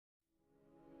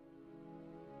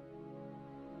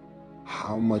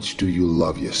how much do you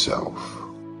love yourself?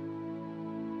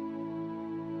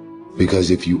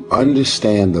 Because if you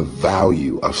understand the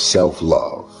value of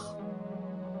self-love,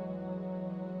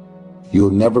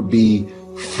 you'll never be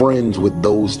friends with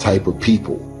those type of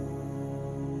people.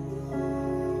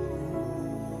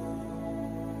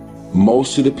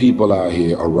 Most of the people out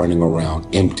here are running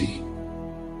around empty.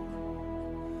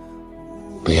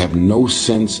 They have no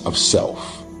sense of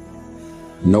self,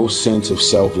 no sense of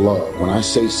self-love. When I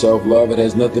say self-love, it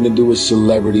has nothing to do with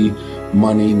celebrity,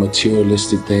 money,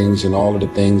 materialistic things, and all of the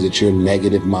things that your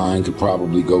negative mind could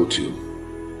probably go to.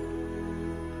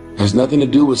 It has nothing to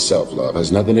do with self-love. It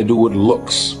has nothing to do with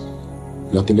looks,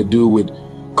 nothing to do with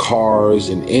cars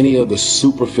and any of the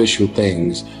superficial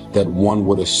things that one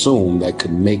would assume that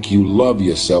could make you love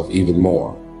yourself even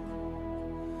more.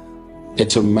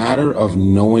 It's a matter of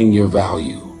knowing your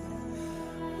value.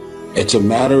 It's a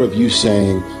matter of you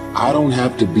saying, I don't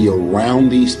have to be around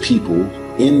these people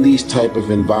in these type of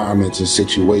environments and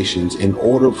situations in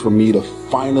order for me to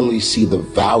finally see the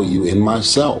value in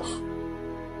myself.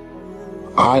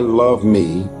 I love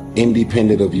me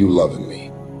independent of you loving me.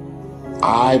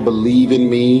 I believe in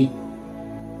me.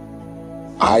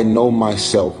 I know my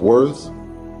self-worth.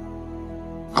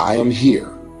 I am here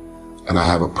and I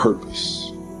have a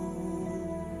purpose.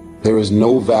 There is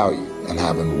no value in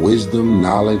having wisdom,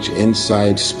 knowledge,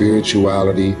 insight,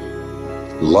 spirituality,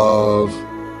 love.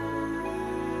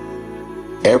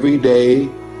 Every day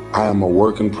I am a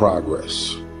work in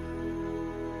progress.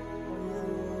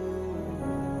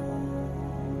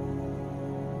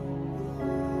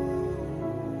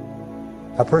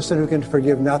 A person who can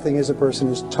forgive nothing is a person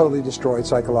who's totally destroyed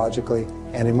psychologically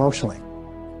and emotionally.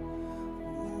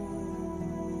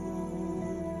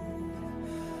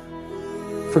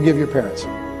 Forgive your parents.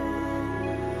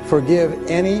 Forgive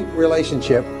any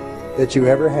relationship that you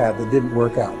ever had that didn't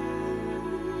work out.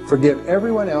 Forgive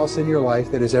everyone else in your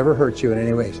life that has ever hurt you in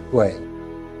any way.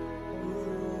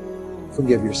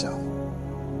 Forgive yourself.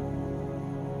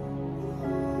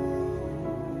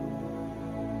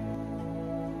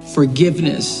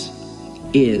 Forgiveness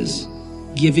is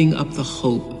giving up the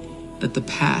hope that the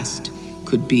past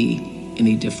could be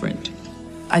any different.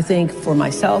 I think for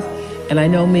myself, and I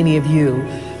know many of you,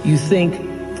 you think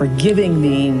forgiving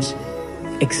means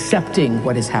accepting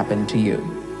what has happened to you.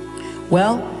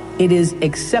 Well, it is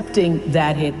accepting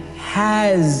that it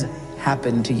has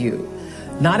happened to you.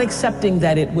 Not accepting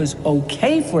that it was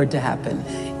okay for it to happen.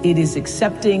 It is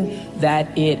accepting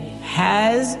that it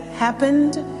has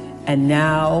happened, and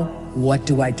now what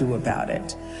do I do about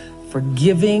it?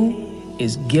 Forgiving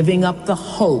is giving up the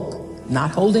hope, not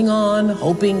holding on,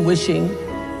 hoping, wishing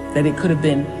that it could have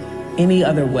been any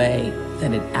other way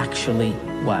than it actually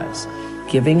was.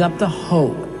 Giving up the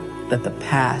hope that the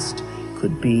past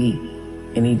could be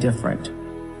any different.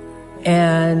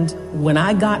 And when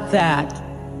I got that,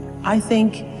 I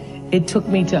think it took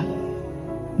me to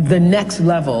the next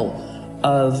level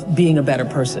of being a better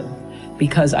person,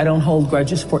 because I don't hold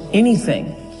grudges for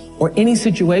anything or any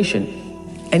situation,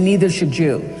 and neither should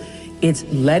you. It's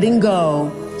letting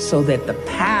go so that the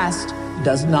past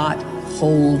does not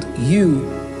hold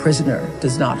you prisoner,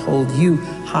 does not hold you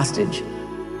hostage.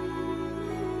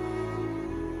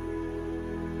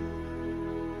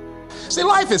 See,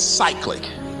 life is cyclic.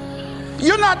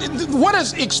 You're not,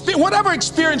 whatever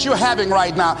experience you're having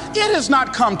right now, it has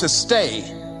not come to stay.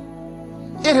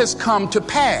 It has come to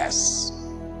pass.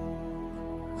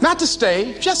 Not to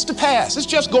stay, just to pass. It's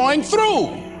just going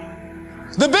through.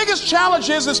 The biggest challenge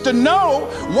is to know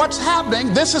what's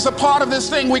happening. This is a part of this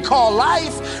thing we call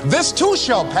life. This too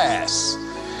shall pass.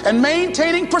 And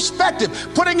maintaining perspective,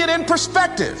 putting it in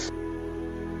perspective.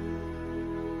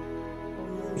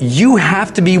 You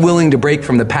have to be willing to break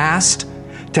from the past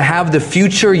to have the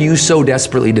future you so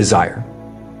desperately desire.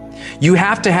 You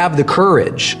have to have the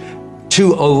courage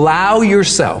to allow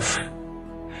yourself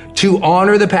to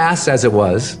honor the past as it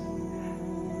was,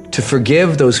 to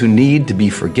forgive those who need to be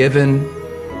forgiven,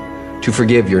 to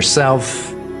forgive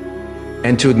yourself,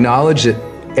 and to acknowledge that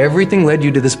everything led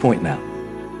you to this point now.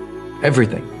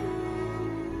 Everything.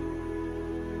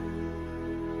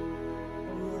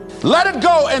 Let it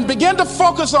go and begin to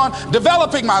focus on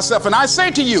developing myself. And I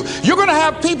say to you, you're going to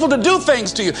have people to do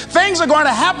things to you. Things are going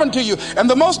to happen to you. And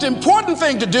the most important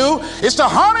thing to do is to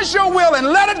harness your will and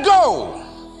let it go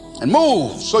and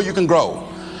move so you can grow,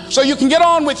 so you can get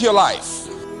on with your life.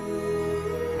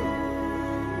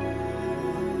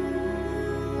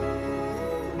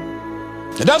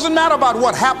 It doesn't matter about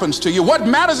what happens to you. What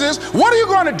matters is, what are you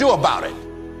going to do about it?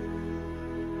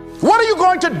 What are you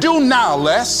going to do now,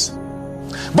 Les?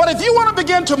 But if you want to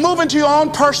begin to move into your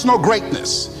own personal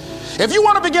greatness, If you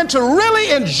want to begin to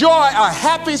really enjoy a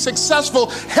happy, successful,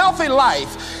 healthy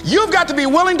life, you've got to be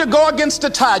willing to go against the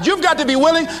tide. You've got to be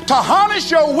willing to harness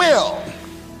your will.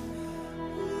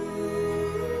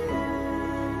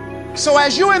 So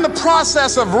as you're in the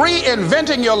process of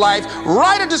reinventing your life,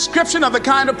 write a description of the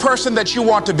kind of person that you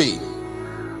want to be.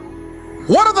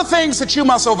 What are the things that you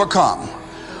must overcome?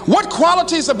 What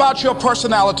qualities about your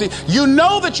personality you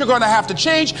know that you're going to have to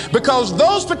change because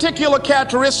those particular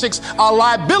characteristics are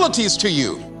liabilities to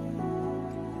you?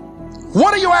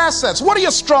 What are your assets? What are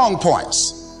your strong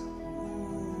points?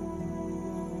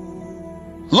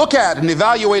 Look at and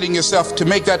evaluating yourself to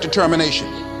make that determination.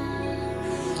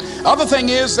 Other thing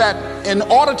is that in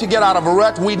order to get out of a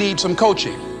rut, we need some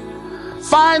coaching.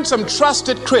 Find some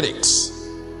trusted critics.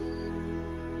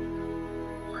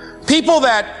 People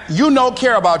that you know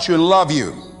care about you and love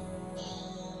you.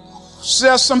 So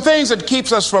there's some things that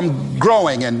keeps us from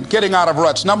growing and getting out of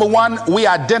ruts. Number one, we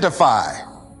identify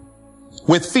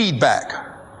with feedback.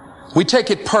 We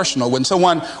take it personal when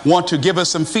someone wants to give us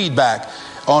some feedback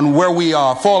on where we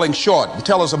are falling short and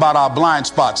tell us about our blind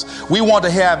spots. We want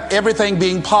to have everything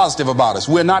being positive about us.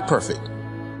 We're not perfect.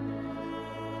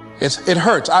 It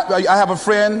hurts. I have a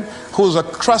friend who's a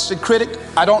trusted critic.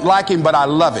 I don't like him, but I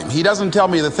love him. He doesn't tell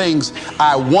me the things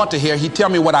I want to hear. He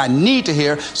tells me what I need to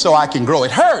hear so I can grow.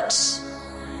 It hurts.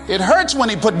 It hurts when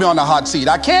he put me on the hot seat.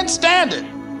 I can't stand it.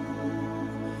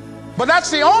 But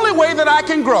that's the only way that I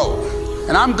can grow.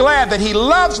 And I'm glad that he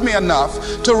loves me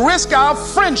enough to risk our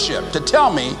friendship to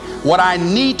tell me what I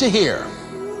need to hear,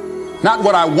 not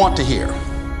what I want to hear.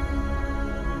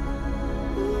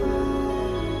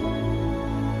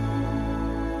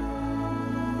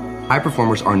 High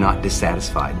performers are not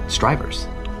dissatisfied strivers.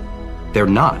 They're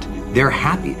not. They're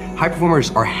happy. High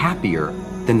performers are happier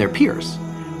than their peers.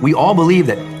 We all believe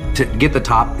that to get the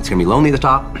top, it's gonna be lonely at the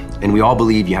top, and we all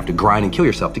believe you have to grind and kill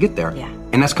yourself to get there. Yeah.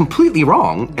 And that's completely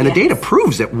wrong, and the data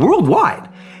proves it worldwide,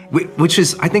 which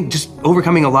is, I think, just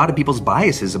overcoming a lot of people's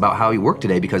biases about how we work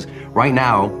today, because right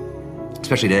now,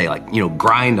 especially today, like, you know,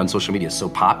 grind on social media is so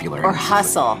popular. Or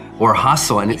hustle. Or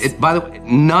hustle. And by the way,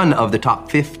 none of the top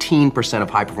 15% of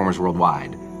high performers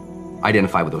worldwide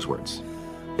identify with those words.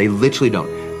 They literally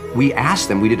don't. We asked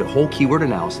them, we did a whole keyword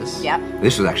analysis. Yep.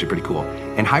 This was actually pretty cool.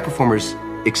 And high performers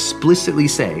explicitly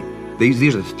say,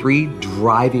 these are the three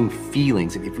driving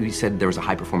feelings. If we said there was a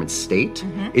high performance state,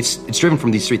 it's driven from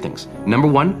these three things. Number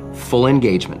one, full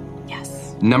engagement.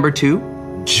 Yes. Number two,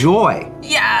 joy.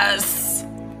 Yes.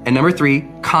 And number three,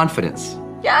 confidence.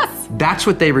 Yes. That's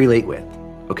what they relate with,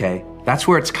 okay? That's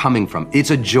where it's coming from. It's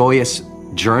a joyous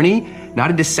journey, not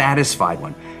a dissatisfied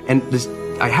one. And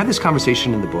I had this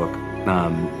conversation in the book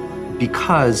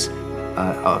because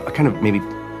I kind of maybe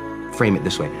frame it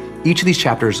this way. Each of these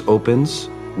chapters opens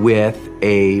with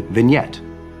a vignette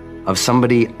of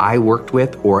somebody I worked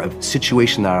with or a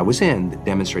situation that I was in that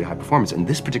demonstrated high performance. In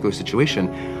this particular situation,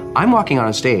 I'm walking on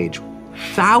a stage,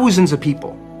 thousands of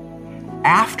people,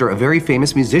 after a very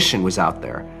famous musician was out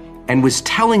there and was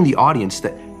telling the audience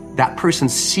that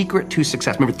person's secret to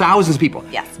success, remember, thousands of people,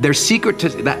 yes. Their secret to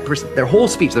that person, their whole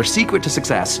speech, their secret to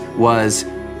success was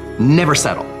never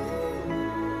settle.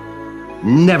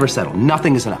 Never settle.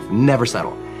 Nothing is enough. Never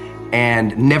settle.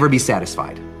 And never be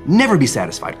satisfied. Never be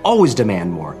satisfied. Always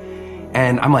demand more.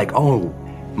 And I'm like, oh,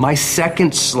 my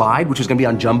second slide, which was gonna be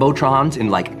on Jumbotrons in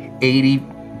like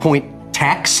 80-point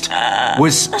text,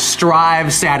 was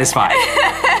strive satisfied.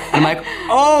 And I'm like,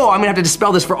 oh, I'm gonna have to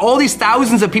dispel this for all these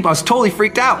thousands of people. I was totally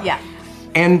freaked out. Yeah.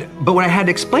 But what I had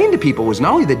to explain to people was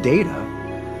not only the data,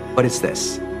 but it's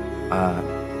this.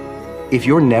 If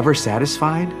you're never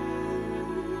satisfied,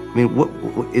 I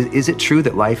mean, is it true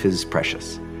that life is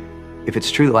precious? If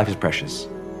it's true that life is precious,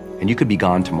 and you could be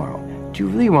gone tomorrow, do you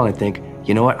really want to think,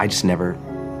 you know what, I just never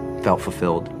felt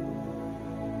fulfilled?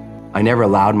 I never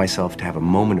allowed myself to have a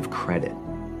moment of credit.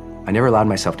 I never allowed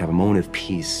myself to have a moment of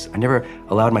peace. I never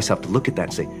allowed myself to look at that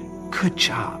and say, good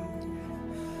job.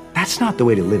 That's not the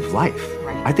way to live life.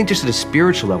 Right. I think just at a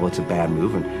spiritual level, it's a bad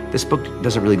move, and this book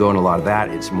doesn't really go into a lot of that.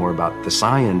 It's more about the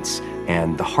science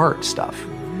and the heart stuff.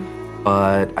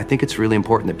 But I think it's really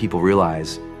important that people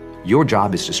realize your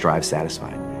job is to strive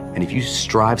satisfied. And if you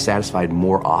strive satisfied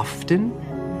more often,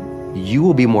 you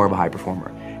will be more of a high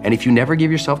performer. And if you never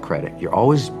give yourself credit, you're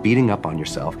always beating up on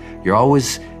yourself, you're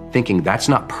always thinking that's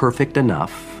not perfect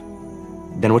enough,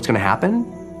 then what's gonna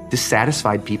happen?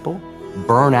 Dissatisfied people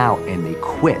burn out and they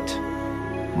quit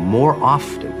more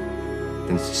often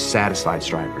than satisfied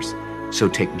strivers. So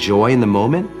take joy in the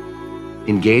moment,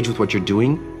 engage with what you're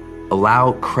doing,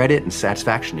 allow credit and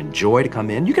satisfaction and joy to come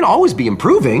in. You can always be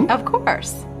improving. Of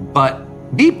course. But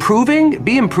be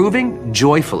improving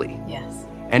joyfully. Yes.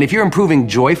 And if you're improving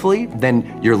joyfully,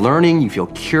 then you're learning, you feel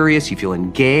curious, you feel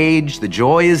engaged, the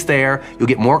joy is there, you'll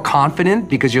get more confident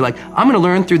because you're like, I'm gonna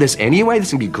learn through this anyway, this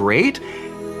is gonna be great.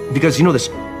 Because you know,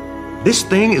 this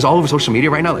thing is all over social media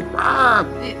right now, like,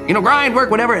 you know, grind,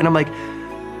 work, whatever. And I'm like,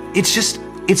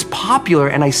 it's popular,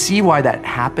 and I see why that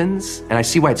happens, and I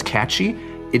see why it's catchy.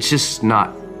 It's just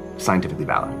not scientifically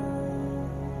valid.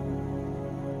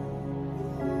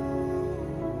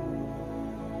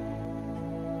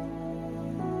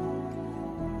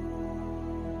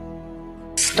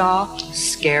 Stop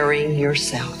scaring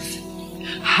yourself.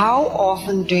 How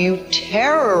often do you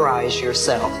terrorize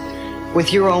yourself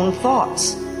with your own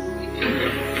thoughts?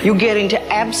 You get into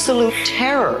absolute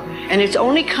terror, and it's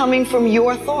only coming from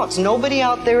your thoughts. Nobody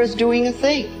out there is doing a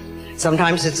thing.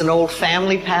 Sometimes it's an old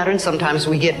family pattern, sometimes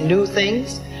we get new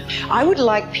things. I would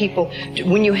like people,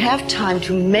 when you have time,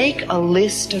 to make a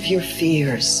list of your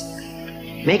fears.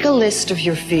 Make a list of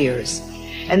your fears.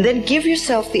 And then give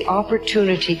yourself the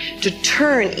opportunity to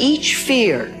turn each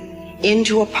fear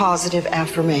into a positive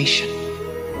affirmation.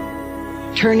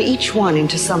 Turn each one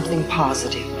into something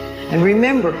positive. And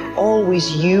remember,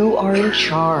 always you are in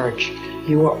charge.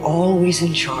 You are always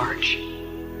in charge.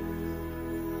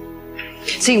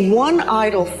 See, one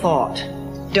idle thought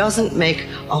doesn't make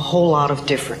a whole lot of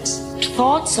difference.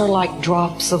 Thoughts are like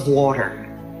drops of water.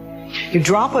 You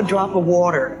drop a drop of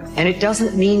water and it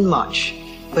doesn't mean much.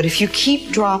 But if you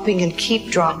keep dropping and keep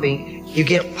dropping, you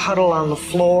get a puddle on the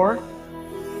floor,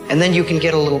 and then you can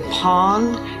get a little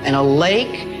pond and a lake,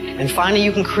 and finally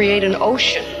you can create an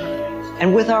ocean.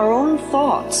 And with our own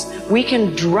thoughts, we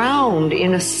can drown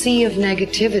in a sea of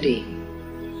negativity,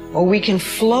 or we can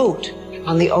float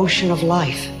on the ocean of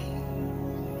life.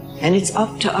 And it's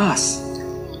up to us.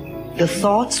 The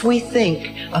thoughts we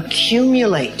think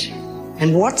accumulate.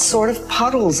 And what sort of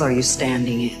puddles are you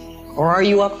standing in? Or are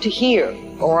you up to here?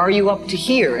 Or are you up to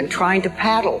here and trying to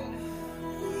paddle?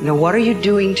 You know, what are you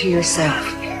doing to yourself?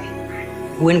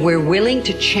 When we're willing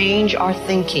to change our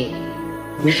thinking,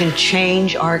 we can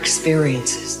change our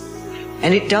experiences.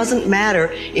 And it doesn't matter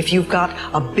if you've got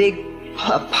a big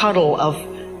puddle of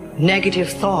negative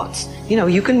thoughts. You know,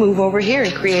 you can move over here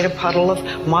and create a puddle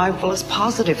of mindfulness,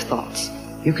 positive thoughts.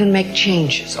 You can make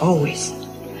changes, always.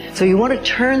 So you want to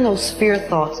turn those fear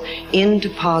thoughts into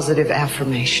positive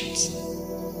affirmations.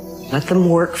 Let them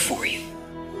work for you.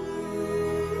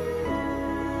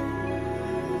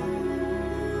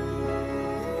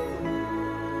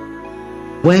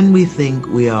 When we think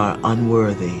we are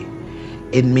unworthy,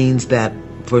 it means that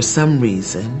for some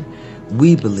reason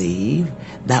we believe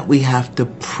that we have to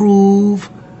prove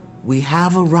we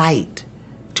have a right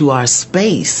to our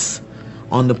space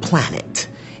on the planet,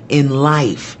 in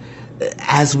life,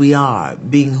 as we are,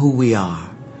 being who we are.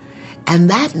 And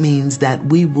that means that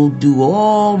we will do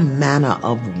all manner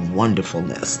of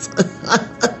wonderfulness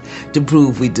to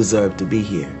prove we deserve to be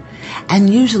here. And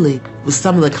usually,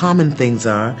 some of the common things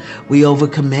are we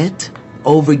overcommit,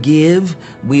 overgive,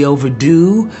 we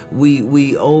overdo,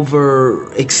 we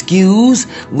over-excuse,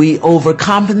 we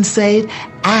overcompensate,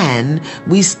 and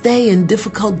we stay in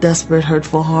difficult, desperate,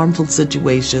 hurtful, harmful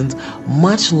situations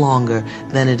much longer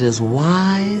than it is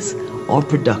wise or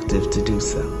productive to do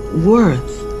so.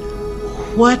 Worth.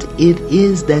 What it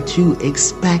is that you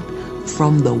expect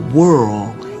from the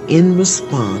world in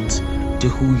response to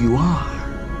who you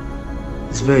are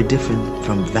is very different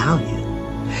from value.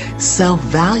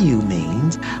 Self-value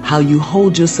means how you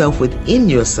hold yourself within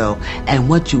yourself and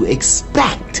what you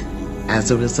expect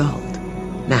as a result.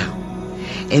 Now,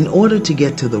 in order to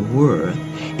get to the worth,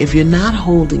 if you're not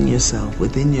holding yourself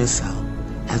within yourself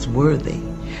as worthy,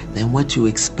 then what you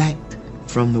expect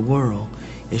from the world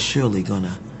is surely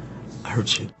gonna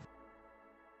hurt you.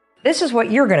 This is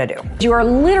what you're going to do. You are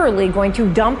literally going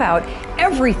to dump out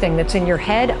everything that's in your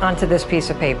head onto this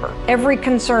piece of paper. Every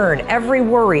concern, every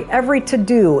worry, every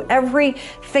to-do,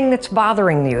 everything that's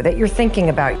bothering you that you're thinking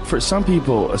about. For some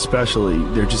people especially,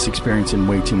 they're just experiencing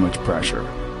way too much pressure.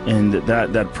 And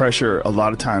that pressure, a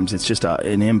lot of times, it's just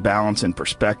an imbalance in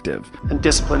perspective. And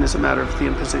discipline is a matter of the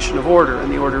imposition of order,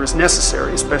 and the order is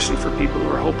necessary, especially for people who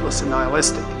are hopeless and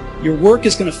nihilistic. Your work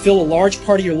is going to fill a large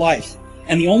part of your life.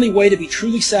 And the only way to be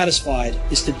truly satisfied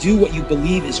is to do what you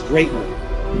believe is great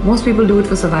work. Most people do it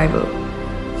for survival.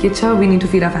 Kicha, we need to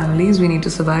feed our families, we need to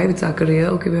survive, it's our career,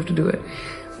 okay, we have to do it.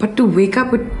 But to wake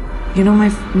up with, you know,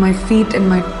 my feet and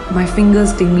my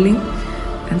fingers tingling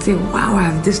and say, wow, I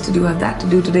have this to do, I have that to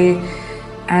do today.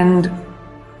 And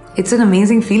it's an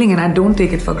amazing feeling and I don't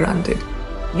take it for granted.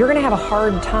 You're going to have a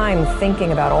hard time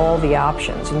thinking about all the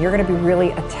options and you're going to be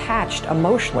really attached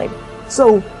emotionally.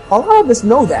 So a lot of us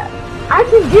know that. I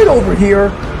can get over here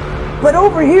But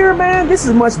over here, man, this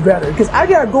is much better because I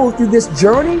gotta go through this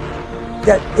journey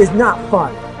that is not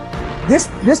fun. This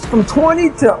from 20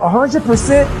 to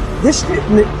 100%, this shit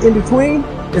in between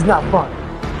is not fun.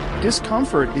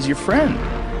 Discomfort is your friend.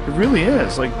 It really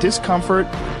is. Like discomfort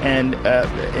and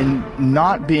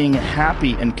not being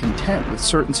happy and content with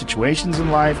certain situations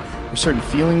in life or certain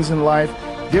feelings in life.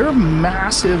 They're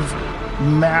massive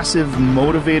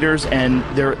motivators, and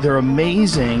they're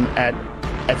amazing at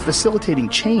facilitating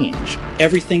change.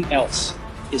 Everything else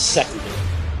is secondary.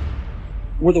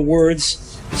 Were the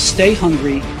words, "Stay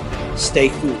hungry, stay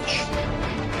foolish."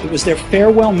 It was their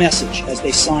farewell message as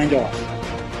they signed off.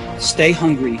 Stay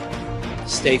hungry,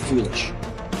 stay foolish.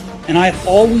 And I have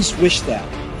always wished that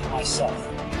in myself.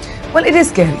 Well, it is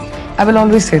scary. I will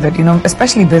always say that,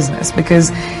 especially business,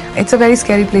 because it's a very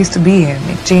scary place to be in.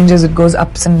 It changes, it goes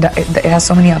ups and downs, it has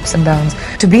so many ups and downs.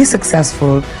 To be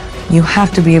successful, you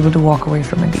have to be able to walk away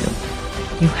from a deal.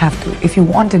 You have to. If you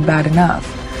want it bad enough,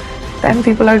 then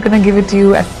people are going to give it to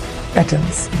you at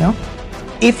petons,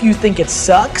 If you think it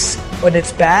sucks when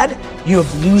it's bad, you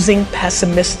have losing,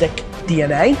 pessimistic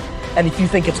DNA. And if you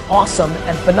think it's awesome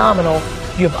and phenomenal,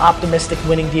 you have optimistic,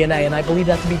 winning DNA. And I believe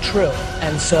that to be true.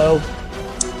 And so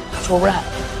that's where we're at.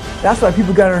 That's why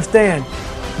people gotta understand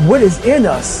what is in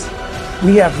us.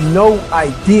 We have no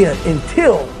idea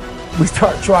until we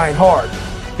start trying hard.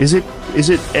 Is it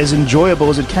as enjoyable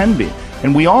as it can be?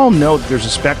 And we all know that there's a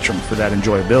spectrum for that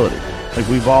enjoyability. Like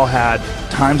we've all had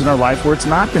times in our life where it's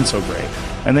not been so great.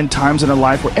 And then times in our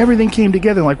life where everything came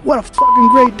together, like, what a fucking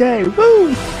great day,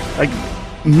 woo! Like,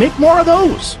 make more of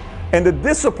those. And the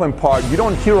discipline part, you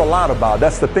don't hear a lot about.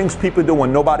 That's the things people do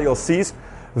when nobody else sees.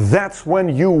 That's when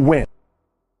you win.